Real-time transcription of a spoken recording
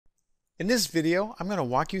In this video, I'm going to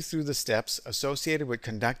walk you through the steps associated with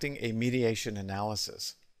conducting a mediation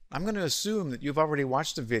analysis. I'm going to assume that you've already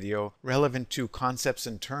watched a video relevant to concepts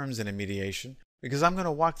and terms in a mediation, because I'm going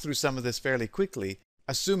to walk through some of this fairly quickly,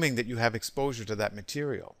 assuming that you have exposure to that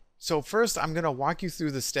material. So first, I'm going to walk you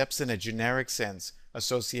through the steps in a generic sense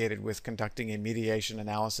associated with conducting a mediation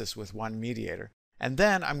analysis with one mediator. And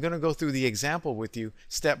then I'm going to go through the example with you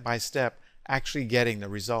step by step, actually getting the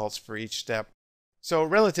results for each step. So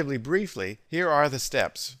relatively briefly, here are the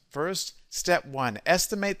steps. First, step 1,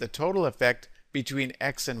 estimate the total effect between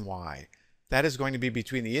x and y. That is going to be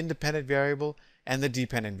between the independent variable and the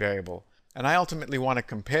dependent variable. And I ultimately want to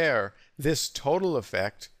compare this total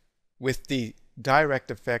effect with the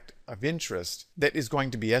direct effect of interest that is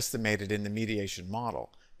going to be estimated in the mediation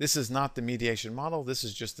model. This is not the mediation model, this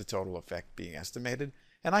is just the total effect being estimated,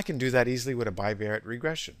 and I can do that easily with a bivariate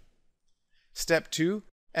regression. Step 2,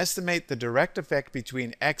 estimate the direct effect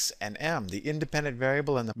between x and m, the independent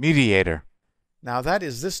variable and the mediator. Now that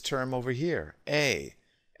is this term over here, a.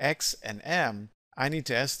 X and m, I need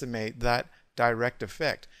to estimate that direct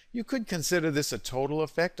effect. You could consider this a total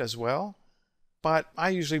effect as well, but I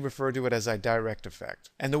usually refer to it as a direct effect.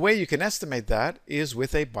 And the way you can estimate that is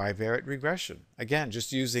with a bivariate regression. Again,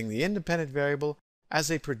 just using the independent variable as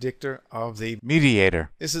a predictor of the mediator.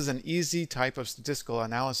 This is an easy type of statistical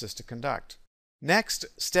analysis to conduct. Next,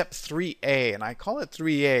 step 3a, and I call it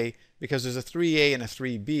 3a because there's a 3a and a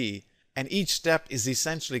 3b, and each step is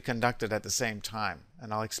essentially conducted at the same time,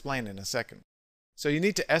 and I'll explain in a second. So you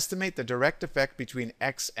need to estimate the direct effect between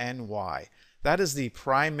x and y. That is the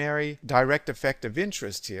primary direct effect of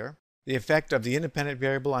interest here, the effect of the independent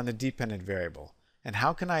variable on the dependent variable. And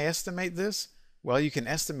how can I estimate this? Well, you can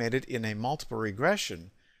estimate it in a multiple regression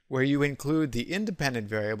where you include the independent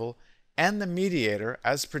variable and the mediator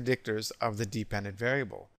as predictors of the dependent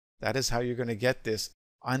variable. That is how you're going to get this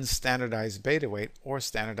unstandardized beta weight or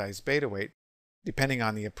standardized beta weight, depending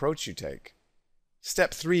on the approach you take.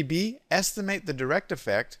 Step 3b, estimate the direct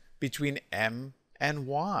effect between m and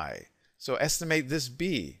y. So estimate this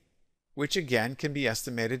b, which again can be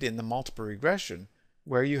estimated in the multiple regression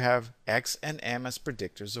where you have x and m as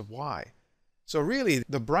predictors of y. So really,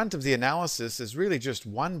 the brunt of the analysis is really just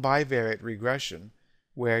one bivariate regression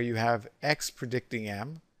where you have x predicting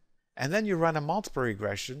m, and then you run a multiple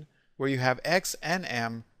regression where you have x and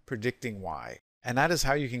m predicting y. And that is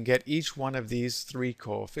how you can get each one of these three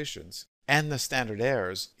coefficients and the standard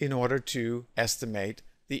errors in order to estimate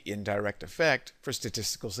the indirect effect for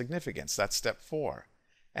statistical significance. That's step 4.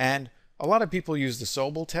 And a lot of people use the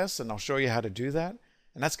Sobel test, and I'll show you how to do that.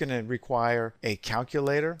 And that's going to require a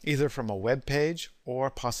calculator, either from a web page or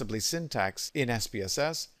possibly syntax in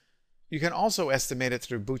SPSS. You can also estimate it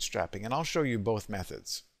through bootstrapping, and I'll show you both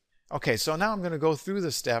methods. Okay, so now I'm going to go through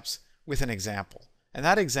the steps with an example. And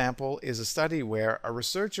that example is a study where a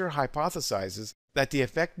researcher hypothesizes that the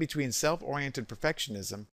effect between self-oriented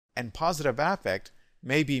perfectionism and positive affect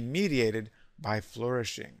may be mediated by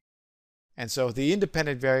flourishing. And so the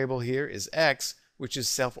independent variable here is x, which is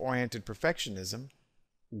self-oriented perfectionism.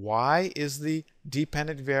 Y is the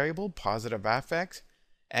dependent variable, positive affect,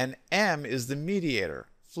 and m is the mediator,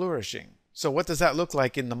 flourishing. So what does that look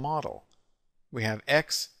like in the model? We have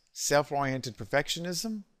x, self-oriented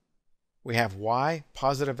perfectionism, we have y,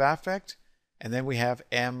 positive affect, and then we have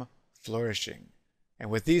m, flourishing. And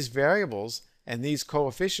with these variables and these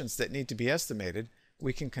coefficients that need to be estimated,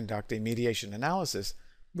 we can conduct a mediation analysis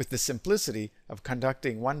with the simplicity of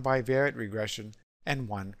conducting one bivariate regression and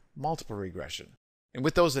one multiple regression. And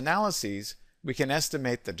with those analyses, we can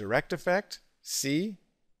estimate the direct effect, C,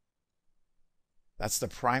 that's the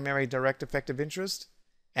primary direct effect of interest,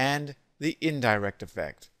 and the indirect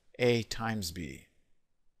effect, A times B.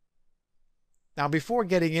 Now, before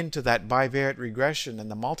getting into that bivariate regression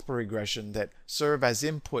and the multiple regression that serve as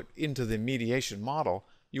input into the mediation model,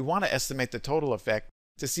 you want to estimate the total effect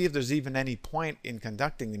to see if there's even any point in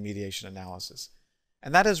conducting the mediation analysis.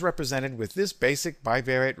 And that is represented with this basic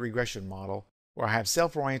bivariate regression model where I have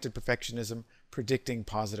self-oriented perfectionism predicting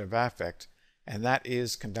positive affect, and that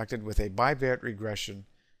is conducted with a bivariate regression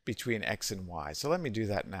between x and y. So let me do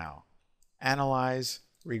that now. Analyze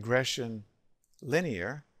regression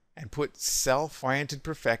linear and put self-oriented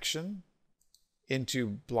perfection into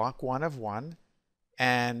block 1 of 1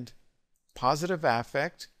 and positive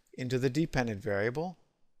affect into the dependent variable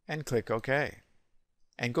and click OK.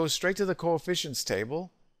 And go straight to the coefficients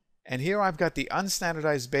table, and here I've got the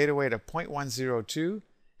unstandardized beta weight of 0.102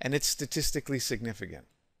 and it's statistically significant.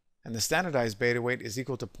 And the standardized beta weight is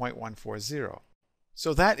equal to 0.140.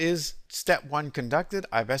 So that is step 1 conducted.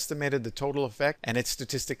 I've estimated the total effect and it's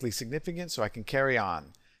statistically significant, so I can carry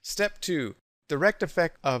on. Step 2, direct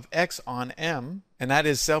effect of X on M, and that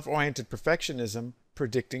is self-oriented perfectionism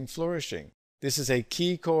predicting flourishing. This is a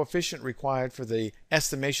key coefficient required for the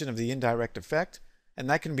estimation of the indirect effect, and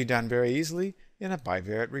that can be done very easily in a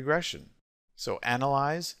bivariate regression. So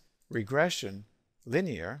analyze, regression,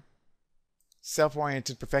 linear.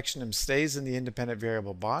 Self-oriented perfectionism stays in the independent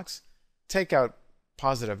variable box. Take out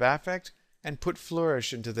positive affect and put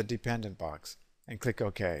flourish into the dependent box and click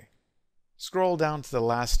OK. Scroll down to the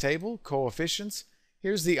last table, coefficients.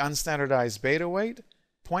 Here's the unstandardized beta weight,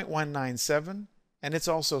 0.197, and it's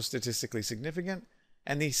also statistically significant,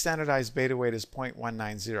 and the standardized beta weight is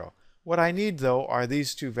 0.190. What I need, though, are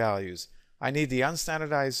these two values. I need the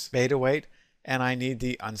unstandardized beta weight, and I need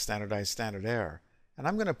the unstandardized standard error. And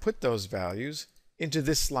I'm going to put those values into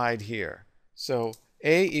this slide here. So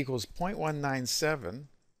A equals 0.197,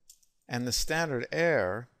 and the standard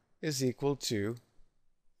error is equal to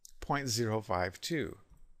 0.052.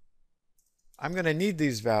 I'm going to need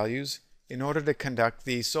these values in order to conduct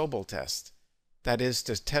the Sobel test. That is,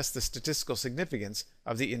 to test the statistical significance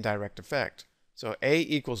of the indirect effect. So A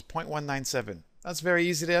equals 0.197. That's very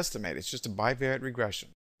easy to estimate. It's just a bivariate regression.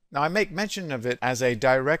 Now I make mention of it as a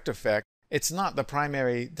direct effect. It's not the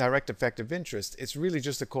primary direct effect of interest. It's really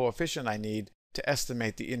just a coefficient I need to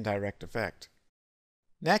estimate the indirect effect.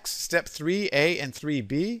 Next, step 3A and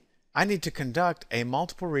 3B, I need to conduct a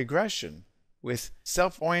multiple regression with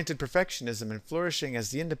self-oriented perfectionism and flourishing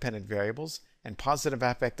as the independent variables and positive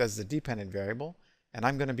affect as the dependent variable, and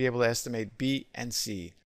I'm going to be able to estimate B and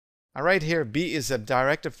C. Now right here, B is a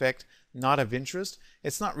direct effect not of interest.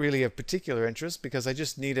 It's not really of particular interest because I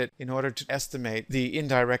just need it in order to estimate the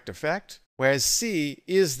indirect effect, whereas C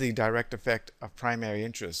is the direct effect of primary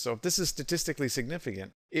interest. So if this is statistically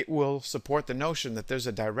significant, it will support the notion that there's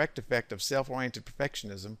a direct effect of self-oriented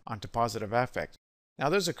perfectionism onto positive affect. Now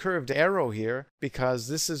there's a curved arrow here because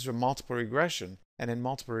this is a multiple regression, and in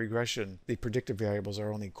multiple regression the predictive variables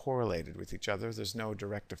are only correlated with each other. There's no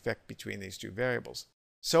direct effect between these two variables.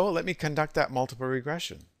 So let me conduct that multiple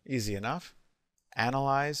regression. Easy enough.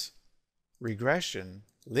 Analyze, regression,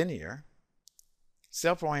 linear,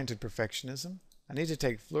 self-oriented perfectionism. I need to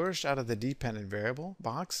take flourish out of the dependent variable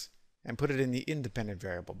box and put it in the independent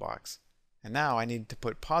variable box. And now I need to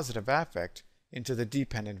put positive affect into the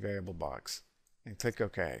dependent variable box and click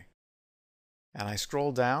OK. And I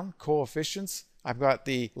scroll down, coefficients. I've got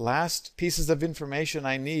the last pieces of information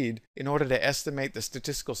I need in order to estimate the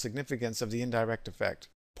statistical significance of the indirect effect.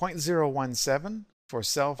 0.017 for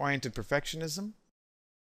self-oriented perfectionism.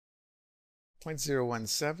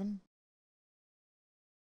 0.017.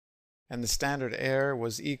 And the standard error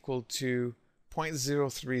was equal to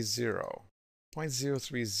 0.030.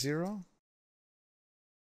 0.030.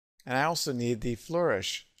 And I also need the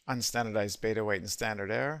flourish unstandardized beta weight and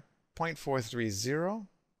standard error. 0.430.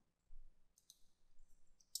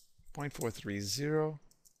 0.430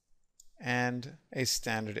 and a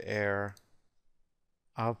standard error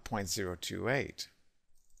of 0.028.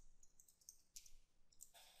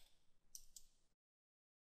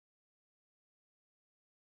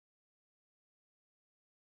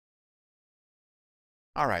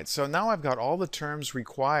 Alright, so now I've got all the terms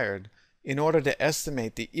required in order to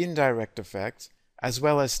estimate the indirect effect as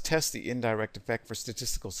well as test the indirect effect for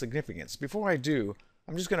statistical significance. Before I do,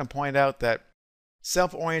 I'm just going to point out that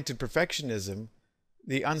self-oriented perfectionism,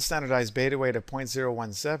 the unstandardized beta weight of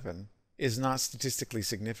 0.017, is not statistically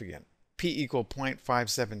significant. P equal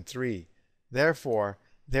 0.573. Therefore,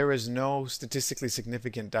 there is no statistically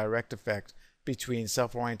significant direct effect between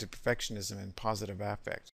self-oriented perfectionism and positive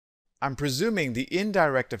affect. I'm presuming the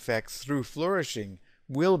indirect effect through flourishing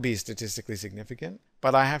will be statistically significant,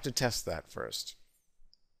 but I have to test that first.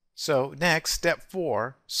 So next, step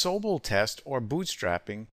 4, Sobel test or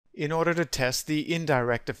bootstrapping in order to test the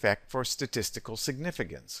indirect effect for statistical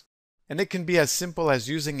significance. And it can be as simple as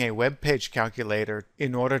using a web page calculator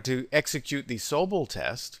in order to execute the Sobel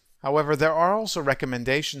test. However, there are also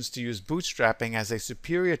recommendations to use bootstrapping as a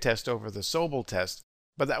superior test over the Sobel test,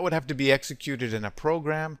 but that would have to be executed in a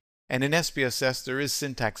program, and in SPSS there is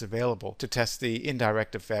syntax available to test the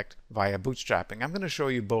indirect effect via bootstrapping. I'm going to show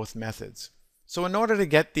you both methods. So in order to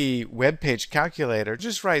get the web page calculator,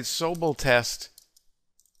 just write Sobel test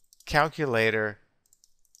calculator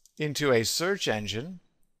into a search engine,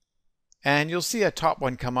 and you'll see a top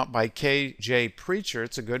one come up by KJ Preacher.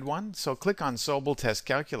 It's a good one. So click on Sobel test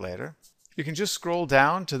calculator. You can just scroll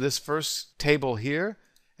down to this first table here,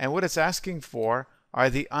 and what it's asking for are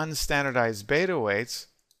the unstandardized beta weights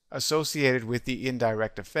associated with the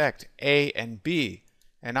indirect effect, A and B.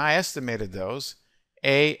 And I estimated those,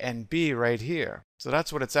 A and B, right here. So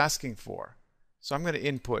that's what it's asking for. So I'm going to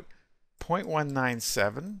input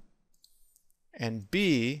 0.197 and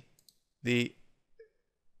B, the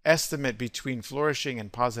estimate between flourishing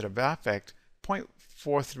and positive affect,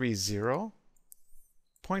 0.430,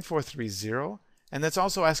 0.430, and that's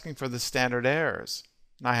also asking for the standard errors.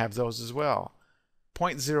 And I have those as well.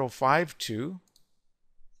 0.052,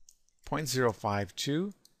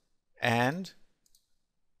 0.052, and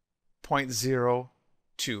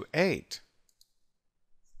 0.028.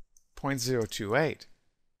 0.028.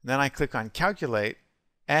 Then I click on Calculate,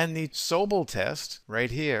 and the Sobel test, right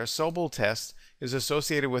here, Sobel test is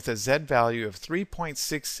associated with a Z value of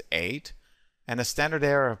 3.68 and a standard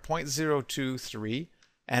error of 0.023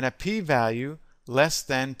 and a p-value less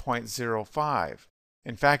than 0.05.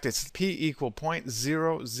 In fact, it's p equal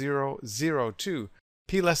 0.0002,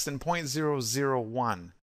 p less than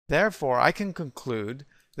 0.001. Therefore, I can conclude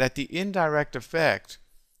that the indirect effect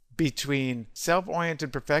between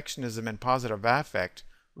self-oriented perfectionism and positive affect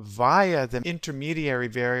via the intermediary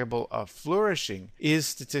variable of flourishing is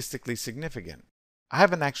statistically significant. I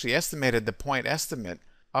haven't actually estimated the point estimate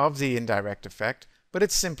of the indirect effect, but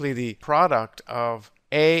it's simply the product of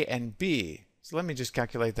A and B. So let me just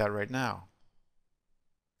calculate that right now.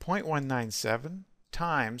 0.197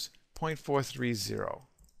 times 0.430,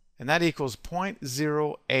 and that equals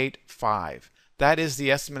 0.085. That is the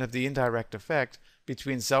estimate of the indirect effect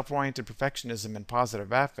between self-oriented perfectionism and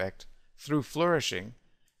positive affect through flourishing,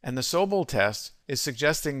 and the Sobel test is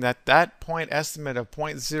suggesting that that point estimate of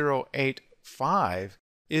 0.085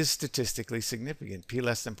 is statistically significant, p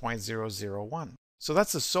less than 0.001. So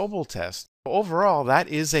that's the Sobel test. Overall, that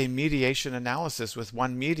is a mediation analysis with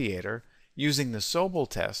one mediator using the Sobel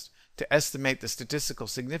test to estimate the statistical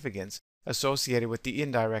significance associated with the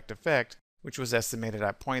indirect effect, which was estimated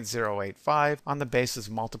at 0.085 on the basis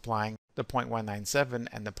of multiplying the 0.197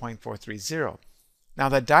 and the 0.430. Now,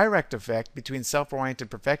 the direct effect between self-oriented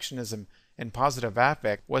perfectionism and positive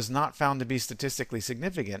affect was not found to be statistically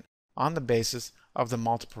significant on the basis of the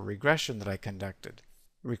multiple regression that I conducted.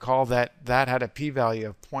 Recall that that had a p-value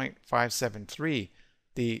of 0.573,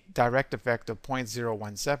 the direct effect of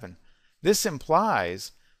 0.017. This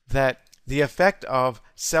implies that the effect of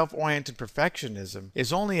self-oriented perfectionism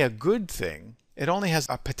is only a good thing. It only has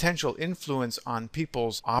a potential influence on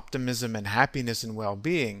people's optimism and happiness and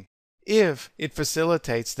well-being if it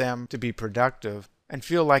facilitates them to be productive and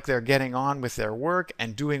feel like they're getting on with their work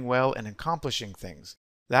and doing well and accomplishing things.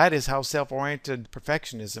 That is how self-oriented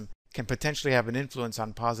perfectionism can potentially have an influence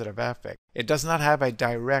on positive affect. It does not have a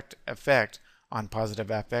direct effect on positive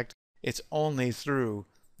affect. It's only through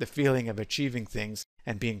the feeling of achieving things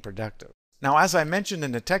and being productive. Now, as I mentioned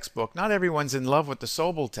in the textbook, not everyone's in love with the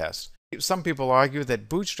Sobel test. Some people argue that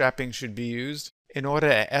bootstrapping should be used in order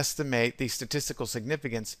to estimate the statistical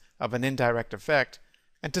significance of an indirect effect.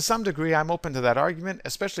 And to some degree, I'm open to that argument,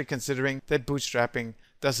 especially considering that bootstrapping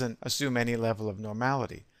doesn't assume any level of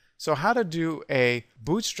normality. So how to do a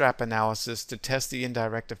bootstrap analysis to test the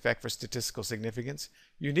indirect effect for statistical significance?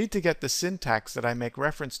 You need to get the syntax that I make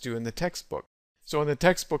reference to in the textbook. So in the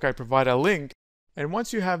textbook, I provide a link, and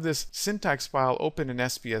once you have this syntax file open in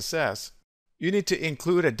SPSS, you need to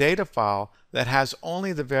include a data file that has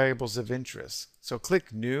only the variables of interest. So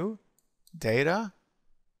click New, Data,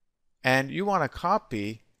 and you want to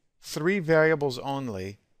copy 3 variables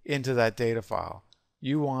only into that data file.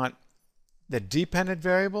 You want the dependent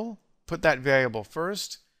variable, put that variable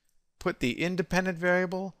first, put the independent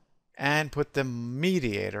variable, and put the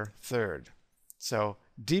mediator third. So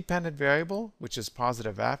dependent variable, which is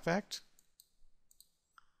positive affect.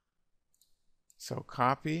 So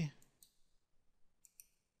copy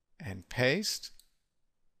and paste.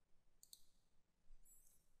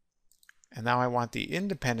 And now I want the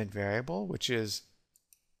independent variable, which is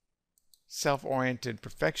self-oriented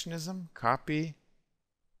perfectionism. Copy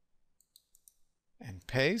and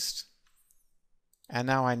paste. And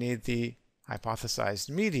now I need the hypothesized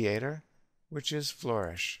mediator, which is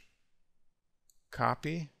flourish.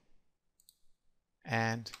 Copy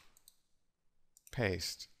and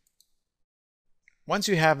paste. Once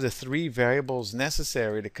you have the 3 variables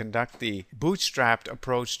necessary to conduct the bootstrapped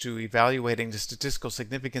approach to evaluating the statistical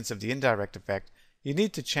significance of the indirect effect, you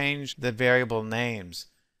need to change the variable names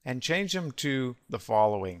and change them to the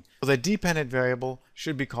following. The dependent variable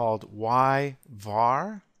should be called y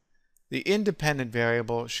var. The independent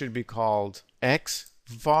variable should be called x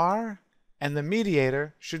var. And the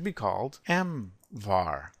mediator should be called m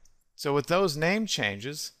var. So with those name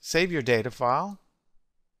changes, save your data file.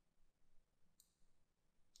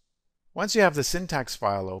 Once you have the syntax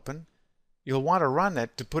file open, you'll want to run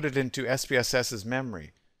it to put it into SPSS's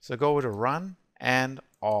memory. So go to Run and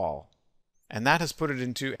All. And that has put it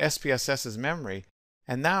into SPSS's memory.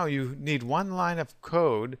 And now you need one line of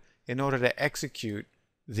code in order to execute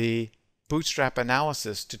the bootstrap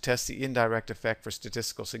analysis to test the indirect effect for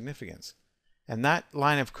statistical significance. And that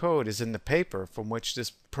line of code is in the paper from which this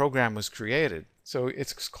program was created. So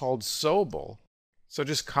it's called Sobel. So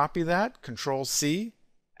just copy that, Control C,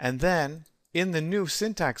 and then in the new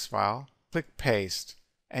syntax file, click Paste.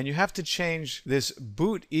 And you have to change this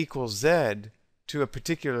boot equals Z to a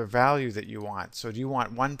particular value that you want. So do you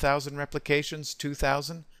want 1,000 replications,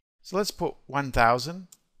 2,000? So let's put 1,000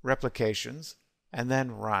 replications and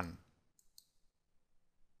then run.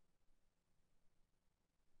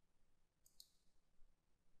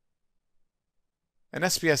 And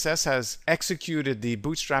SPSS has executed the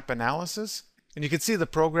bootstrap analysis. And you can see the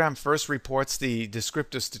program first reports the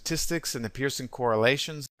descriptive statistics and the Pearson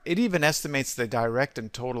correlations. It even estimates the direct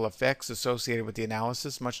and total effects associated with the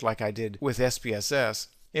analysis, much like I did with SPSS.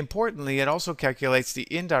 Importantly, it also calculates the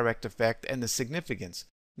indirect effect and the significance.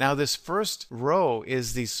 Now, this first row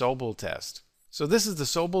is the Sobel test. So this is the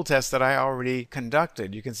Sobel test that I already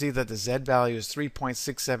conducted. You can see that the Z value is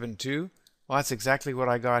 3.672. Well, that's exactly what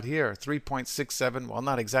I got here, 3.67, well,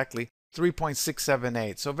 not exactly,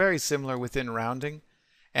 3.678. So very similar within rounding,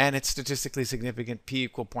 and it's statistically significant, p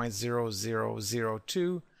equal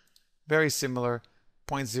 0.0002, very similar,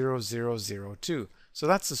 0.0002. So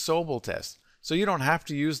that's the Sobel test. So you don't have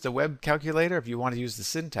to use the web calculator if you want to use the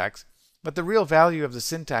syntax, but the real value of the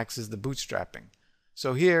syntax is the bootstrapping.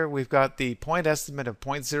 So here we've got the point estimate of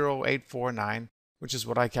 0.0849, which is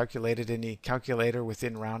what I calculated in the calculator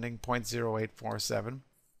within rounding, 0.0847,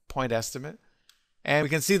 point estimate. And we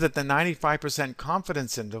can see that the 95%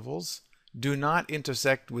 confidence intervals do not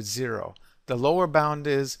intersect with 0. The lower bound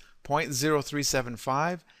is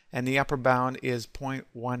 0.0375 and the upper bound is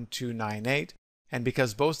 0.1298. And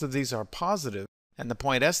because both of these are positive and the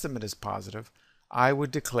point estimate is positive, I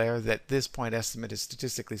would declare that this point estimate is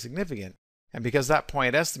statistically significant. And because that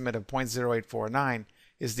point estimate of 0.0849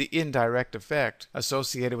 is the indirect effect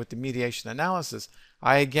associated with the mediation analysis,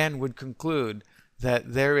 I again would conclude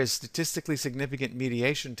that there is statistically significant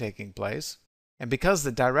mediation taking place. And because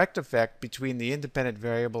the direct effect between the independent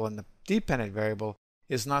variable and the dependent variable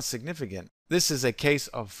is not significant, this is a case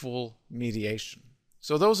of full mediation.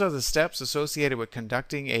 So those are the steps associated with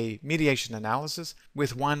conducting a mediation analysis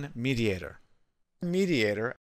with one mediator. Mediator